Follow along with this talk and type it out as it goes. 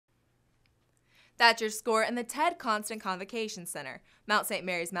That's your score in the Ted Constant Convocation Center. Mount St.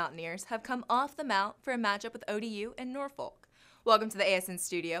 Mary's Mountaineers have come off the mount for a matchup with ODU in Norfolk. Welcome to the ASN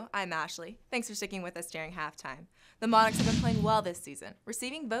studio. I'm Ashley. Thanks for sticking with us during halftime. The Monarchs have been playing well this season,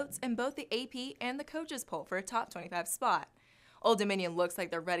 receiving votes in both the AP and the coaches poll for a top 25 spot. Old Dominion looks like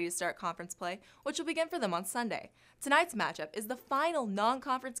they're ready to start conference play, which will begin for them on Sunday. Tonight's matchup is the final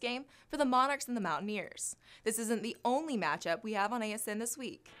non-conference game for the Monarchs and the Mountaineers. This isn't the only matchup we have on ASN this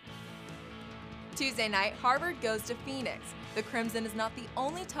week. Tuesday night, Harvard goes to Phoenix. The Crimson is not the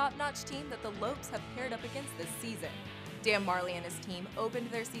only top-notch team that the Lopes have paired up against this season. Dan Marley and his team opened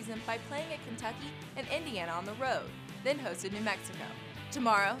their season by playing at Kentucky and Indiana on the road, then hosted New Mexico.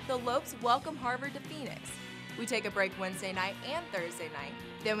 Tomorrow, the Lopes welcome Harvard to Phoenix. We take a break Wednesday night and Thursday night.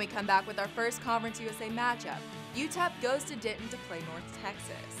 Then we come back with our first Conference USA matchup. UTEP goes to Denton to play North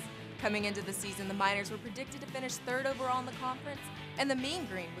Texas. Coming into the season, the Miners were predicted to finish third overall in the conference, and the Mean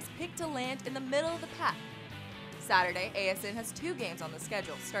Green was picked to land in the middle of the pack. Saturday, ASN has 2 games on the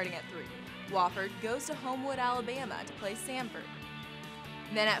schedule, starting at 3. Wofford goes to Homewood, Alabama to play Sanford.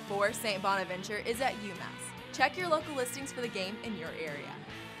 Then at 4, St. Bonaventure is at UMass. Check your local listings for the game in your area.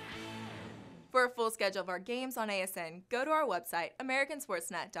 For a full schedule of our games on ASN, go to our website,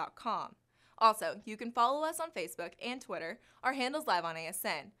 americansportsnet.com. Also, you can follow us on Facebook and Twitter. Our handle's live on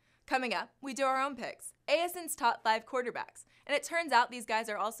ASN. Coming up, we do our own picks, ASN's top 5 quarterbacks, and it turns out these guys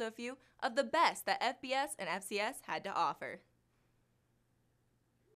are also a few of the best that FBS and FCS had to offer.